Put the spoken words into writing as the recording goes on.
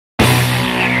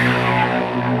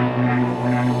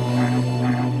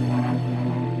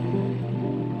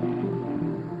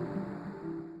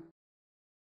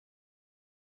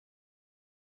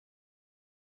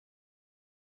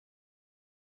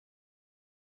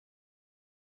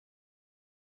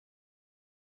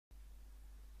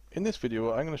In this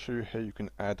video, I'm going to show you how you can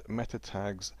add meta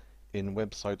tags in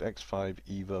Website X5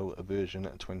 Evo version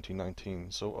 2019.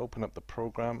 So open up the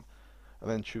program and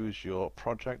then choose your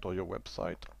project or your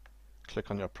website.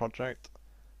 Click on your project.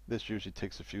 This usually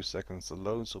takes a few seconds to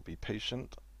load, so be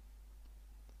patient.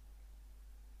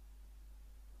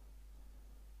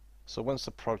 So once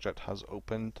the project has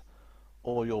opened,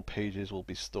 all your pages will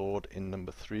be stored in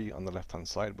number 3 on the left hand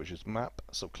side, which is map.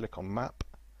 So click on map.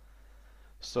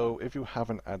 So if you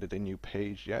haven't added a new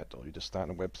page yet, or you just start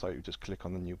a website, you just click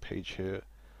on the new page here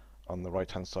on the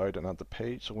right hand side and add the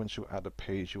page. So once you add a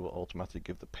page, you will automatically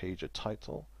give the page a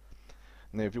title.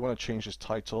 Now if you want to change this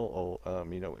title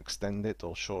or extend it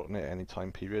or shorten it at any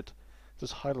time period,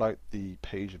 just highlight the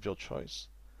page of your choice.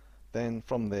 Then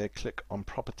from there click on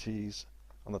properties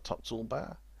on the top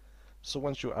toolbar. So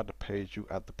once you add a page, you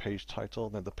add the page title.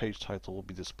 Then the page title will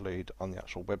be displayed on the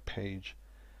actual web page,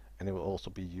 and it will also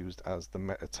be used as the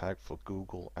meta tag for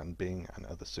Google and Bing and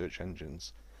other search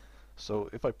engines. So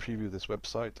if I preview this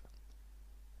website,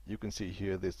 you can see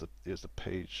here there's the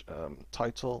page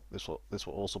title. This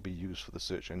will also be used for the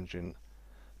search engine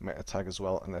meta tag as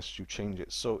well, unless you change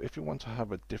it. So if you want to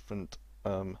have a different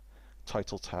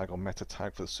title tag or meta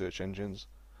tag for the search engines,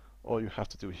 all you have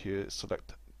to do here is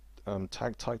select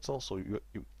tag title. So you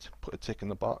put a tick in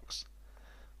the box,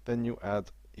 then you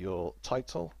add your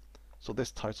title. So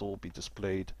this title will be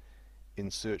displayed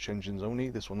in search engines only.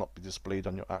 This will not be displayed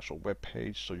on your actual web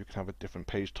page, so you can have a different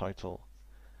page title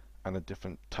and a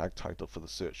different tag title for the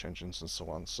search engines and so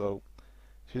on. So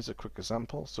here's a quick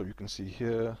example. So you can see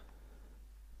here,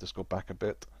 just go back a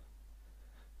bit.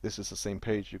 This is the same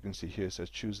page. You can see here it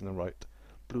says choosing the right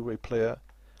Blu-ray player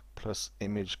plus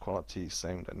image quality,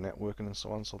 sound and networking and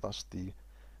so on. So that's the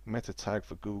meta tag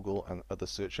for Google and other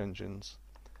search engines.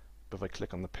 But if I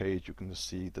click on the page, you can just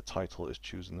see the title is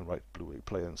choosing the right Blu-ray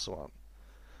player and so on.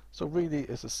 So really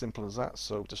it's as simple as that.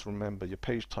 So just remember, your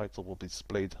page title will be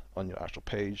displayed on your actual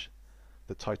page.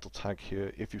 The title tag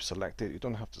here, if you select it, you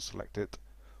don't have to select it,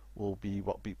 will be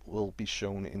what will be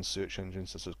shown in search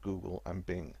engines such as Google and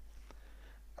Bing.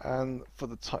 And for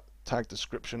the tag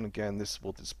description, again, this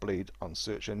will be displayed on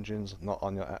search engines, not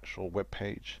on your actual web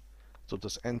page. So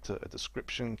just enter a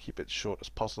description, keep it short as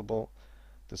possible.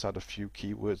 Just add a few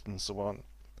keywords and so on.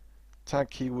 Tag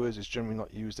keywords is generally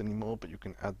not used anymore, but you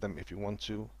can add them if you want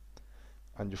to.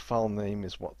 And your file name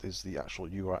is what is the actual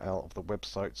URL of the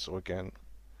website. So again,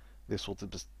 this will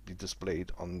be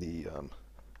displayed on the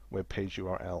web page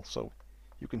URL. So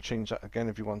you can change that again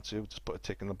if you want to. Just put a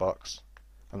tick in the box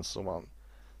and so on.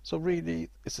 So really,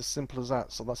 it's as simple as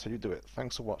that. So that's how you do it.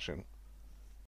 Thanks for watching.